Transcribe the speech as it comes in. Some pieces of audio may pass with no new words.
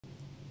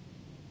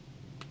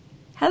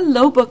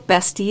Hello, book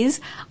besties.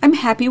 I'm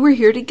happy we're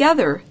here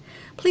together.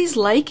 Please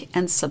like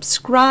and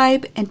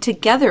subscribe, and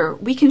together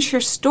we can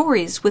share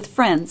stories with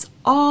friends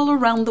all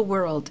around the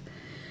world.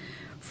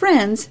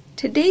 Friends,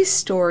 today's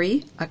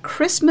story, A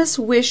Christmas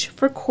Wish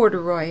for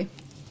Corduroy.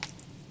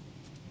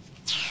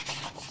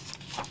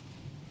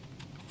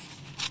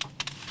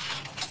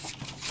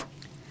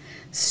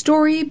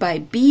 Story by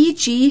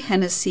B.G.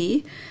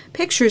 Hennessy,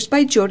 pictures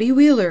by Jody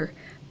Wheeler,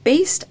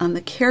 based on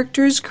the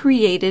characters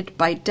created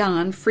by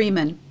Don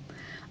Freeman.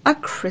 A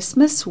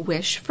Christmas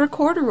Wish for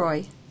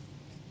Corduroy.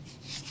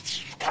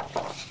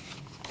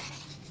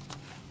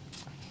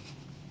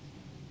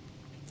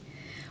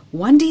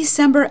 One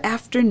December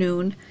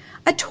afternoon,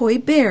 a toy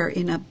bear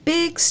in a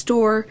big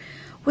store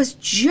was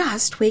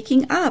just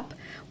waking up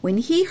when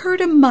he heard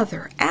a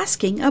mother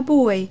asking a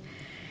boy,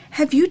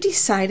 "Have you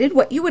decided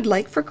what you would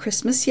like for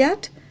Christmas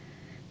yet?"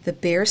 The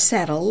bear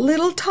sat a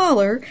little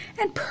taller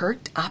and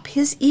perked up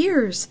his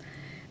ears.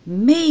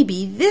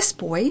 Maybe this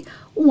boy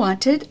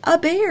wanted a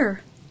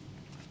bear.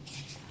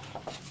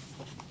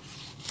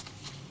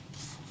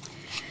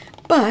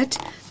 But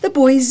the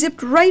boy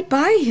zipped right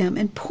by him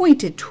and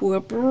pointed to a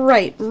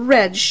bright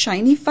red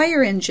shiny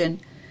fire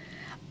engine.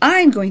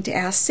 "I'm going to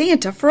ask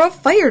Santa for a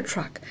fire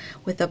truck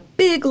with a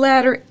big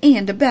ladder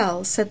and a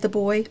bell," said the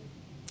boy.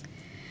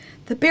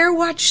 The bear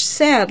watched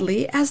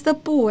sadly as the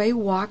boy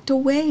walked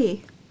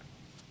away.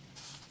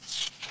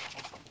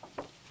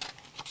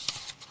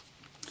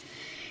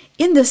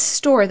 In the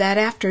store that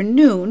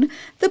afternoon,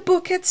 the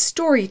book at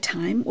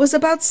Storytime was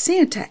about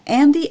Santa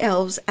and the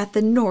elves at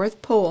the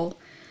North Pole.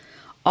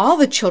 All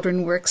the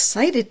children were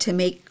excited to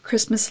make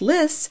Christmas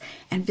lists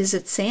and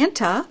visit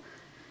Santa.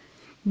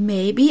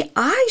 Maybe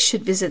I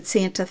should visit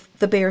Santa,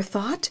 the bear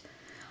thought.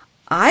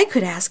 I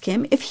could ask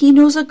him if he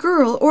knows a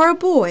girl or a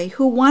boy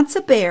who wants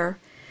a bear.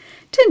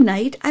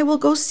 Tonight I will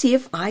go see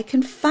if I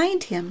can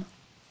find him.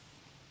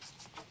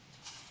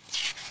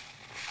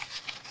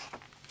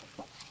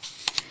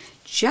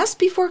 Just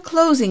before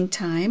closing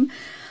time,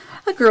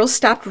 a girl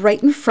stopped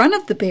right in front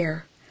of the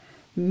bear.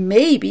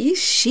 Maybe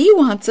she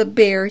wants a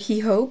bear, he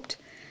hoped.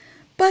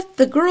 But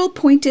the girl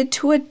pointed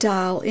to a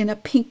doll in a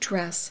pink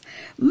dress.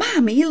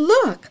 "Mommy,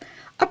 look,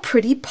 a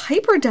pretty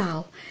Piper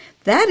doll.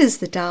 That is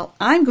the doll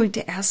I'm going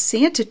to ask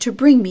Santa to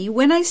bring me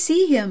when I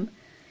see him."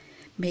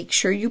 "Make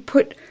sure you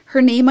put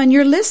her name on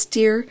your list,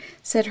 dear,"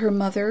 said her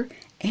mother.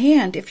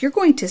 "And if you're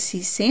going to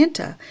see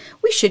Santa,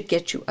 we should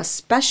get you a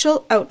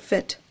special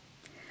outfit."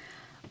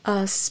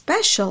 A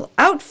special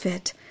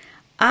outfit?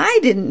 I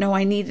didn't know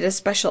I needed a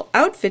special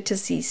outfit to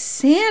see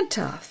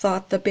Santa,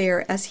 thought the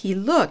bear as he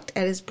looked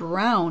at his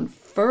brown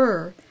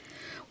fur.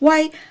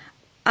 "Why,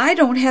 I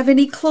don't have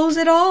any clothes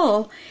at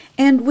all,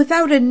 and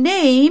without a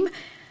name,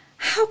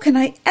 how can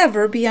I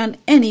ever be on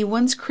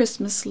anyone's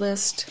Christmas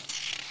list?"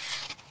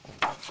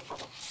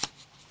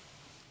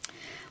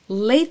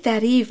 Late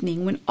that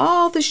evening, when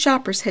all the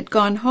shoppers had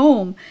gone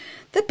home,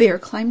 the bear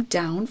climbed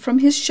down from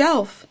his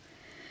shelf.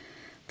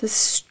 The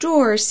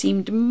store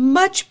seemed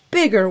much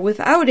bigger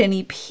without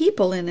any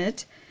people in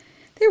it.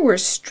 There were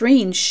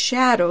strange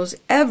shadows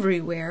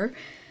everywhere.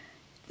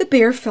 The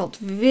bear felt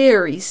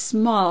very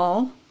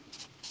small.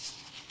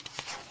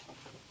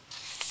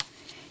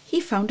 He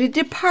found a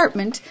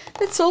department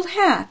that sold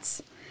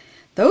hats.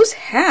 "Those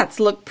hats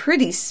look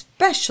pretty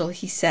special,"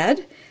 he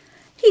said.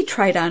 He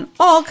tried on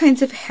all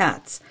kinds of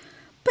hats,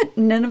 but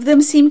none of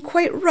them seemed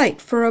quite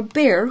right for a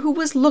bear who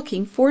was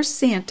looking for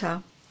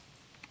Santa.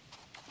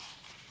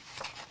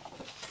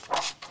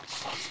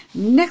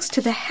 Next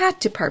to the hat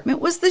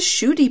department was the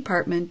shoe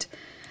department.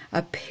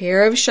 "A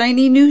pair of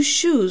shiny new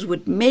shoes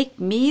would make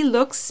me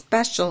look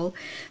special,"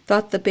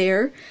 thought the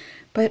bear,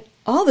 but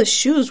all the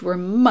shoes were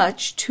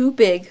much too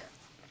big.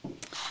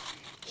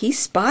 He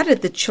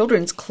spotted the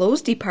children's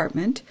clothes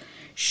department.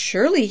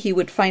 Surely he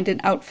would find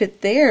an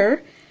outfit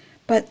there,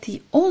 but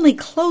the only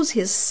clothes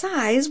his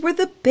size were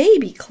the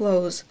baby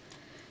clothes.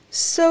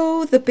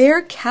 So the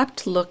bear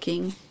kept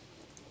looking.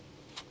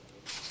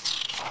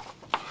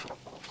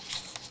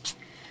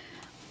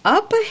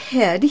 Up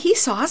ahead he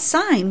saw a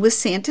sign with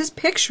Santa's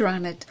picture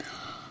on it.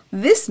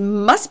 "This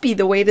must be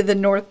the way to the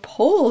North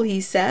Pole,"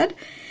 he said.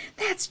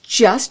 "That's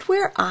just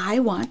where I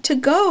want to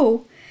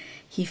go."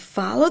 He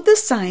followed the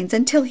signs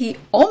until he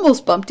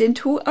almost bumped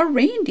into a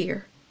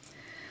reindeer.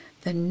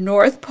 "The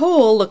North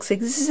Pole looks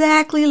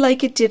exactly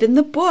like it did in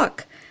the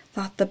book,"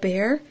 thought the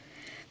bear.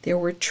 There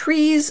were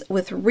trees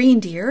with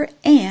reindeer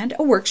and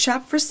a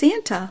workshop for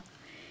Santa.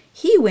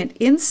 He went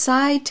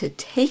inside to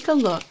take a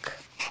look.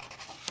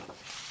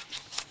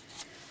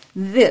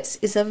 "This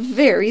is a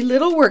very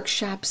little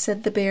workshop,"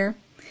 said the bear.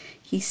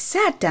 He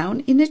sat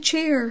down in a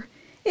chair.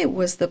 It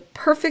was the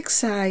perfect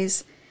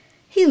size.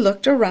 He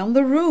looked around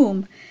the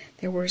room.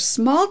 There were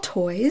small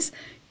toys,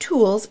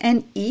 tools,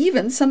 and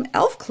even some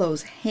elf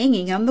clothes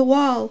hanging on the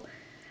wall.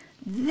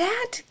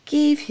 That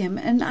gave him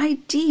an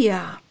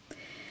idea.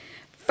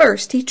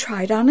 First he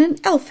tried on an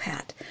elf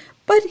hat,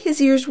 but his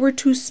ears were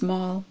too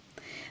small.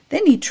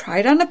 Then he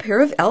tried on a pair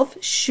of elf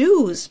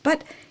shoes,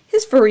 but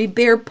his furry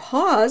bear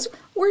paws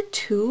were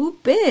too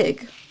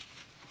big.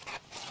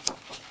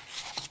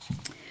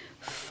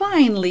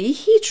 Finally,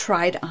 he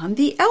tried on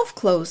the elf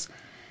clothes.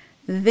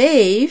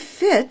 They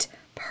fit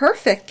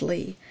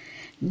perfectly.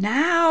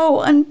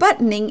 Now,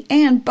 unbuttoning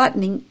and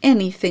buttoning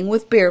anything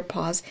with bear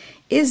paws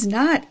is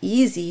not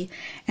easy,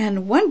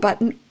 and one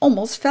button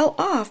almost fell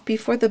off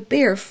before the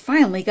bear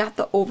finally got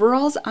the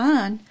overalls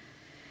on.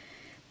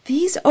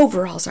 "These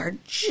overalls are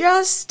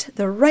just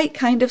the right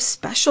kind of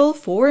special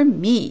for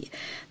me,"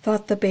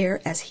 thought the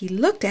bear as he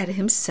looked at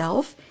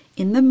himself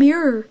in the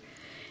mirror.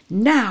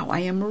 "Now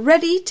I am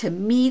ready to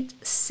meet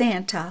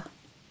Santa."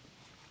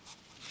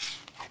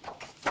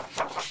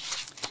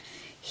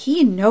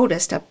 He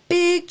noticed a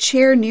big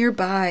chair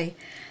nearby.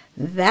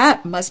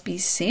 "That must be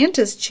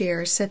Santa's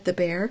chair," said the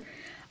bear.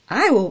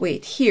 "I will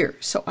wait here,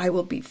 so I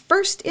will be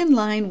first in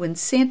line when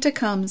Santa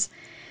comes.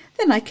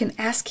 Then I can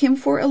ask him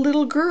for a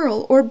little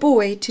girl or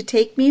boy to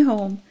take me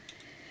home."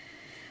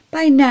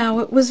 By now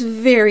it was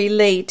very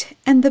late,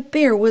 and the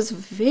bear was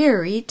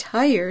very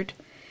tired.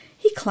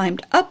 He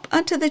climbed up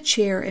onto the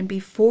chair, and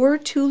before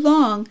too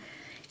long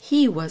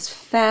he was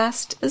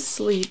fast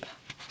asleep.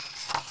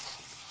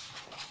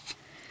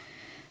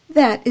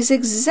 That is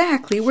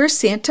exactly where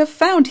Santa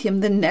found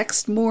him the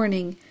next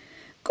morning.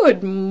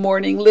 "Good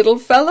morning, little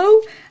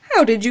fellow.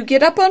 How did you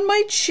get up on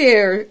my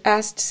chair?"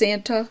 asked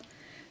Santa.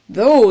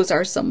 "Those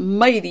are some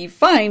mighty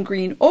fine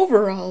green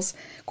overalls,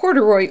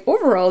 corduroy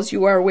overalls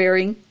you are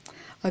wearing.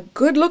 A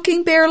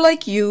good-looking bear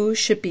like you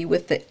should be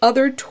with the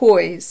other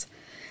toys.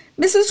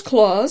 Mrs.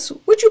 Claus,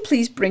 would you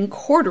please bring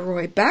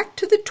Corduroy back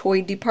to the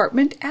toy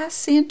department?" asked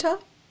Santa.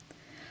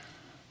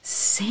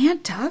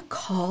 "Santa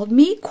called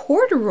me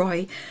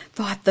Corduroy,"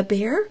 thought the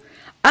bear.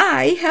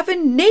 "I have a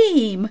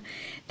name.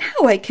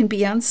 Now I can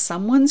be on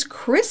someone's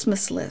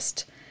Christmas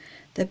list."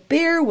 The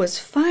bear was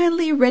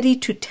finally ready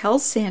to tell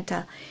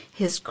Santa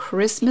his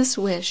Christmas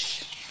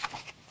wish.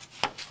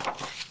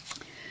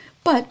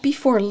 But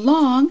before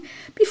long,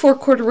 before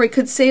Corduroy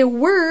could say a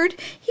word,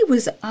 he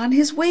was on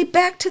his way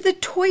back to the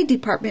toy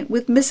department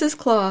with Mrs.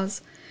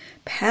 Claus.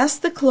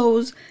 Past the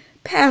clothes,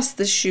 past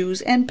the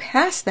shoes, and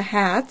past the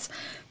hats,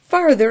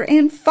 farther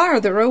and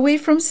farther away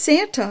from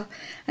Santa,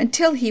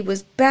 until he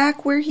was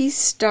back where he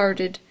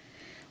started.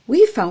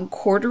 "We found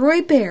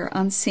Corduroy Bear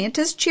on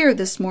Santa's chair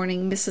this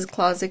morning," Mrs.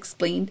 Claus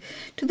explained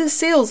to the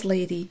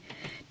saleslady.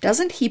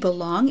 "Doesn't he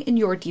belong in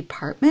your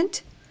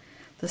department?"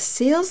 The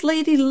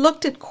saleslady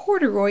looked at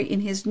Corduroy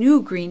in his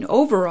new green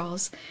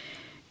overalls.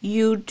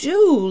 "You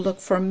do look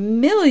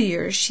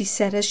familiar," she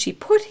said as she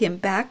put him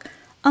back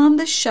on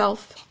the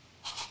shelf.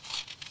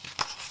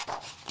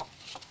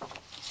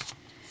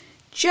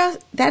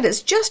 That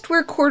is just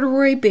where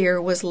Corduroy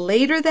Bear was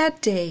later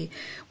that day,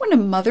 when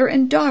a mother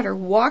and daughter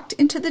walked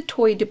into the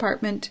toy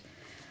department.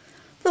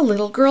 The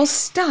little girl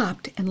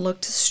stopped and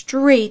looked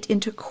straight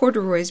into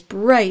Corduroy's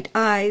bright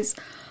eyes.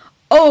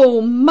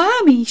 "Oh,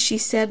 Mommy," she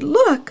said,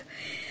 "look!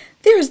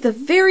 There's the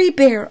very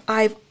bear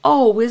I've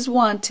always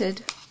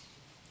wanted."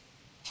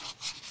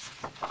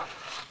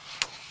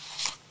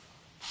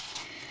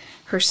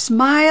 Her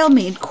smile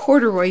made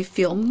Corduroy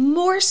feel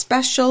more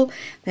special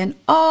than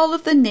all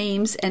of the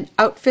names and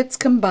outfits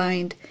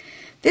combined.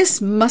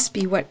 "This must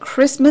be what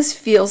Christmas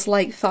feels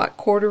like," thought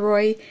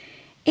Corduroy,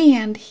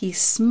 and he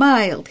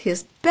smiled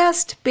his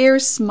best bear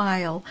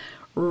smile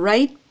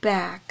right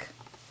back.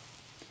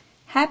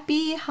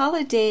 Happy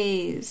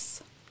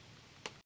holidays!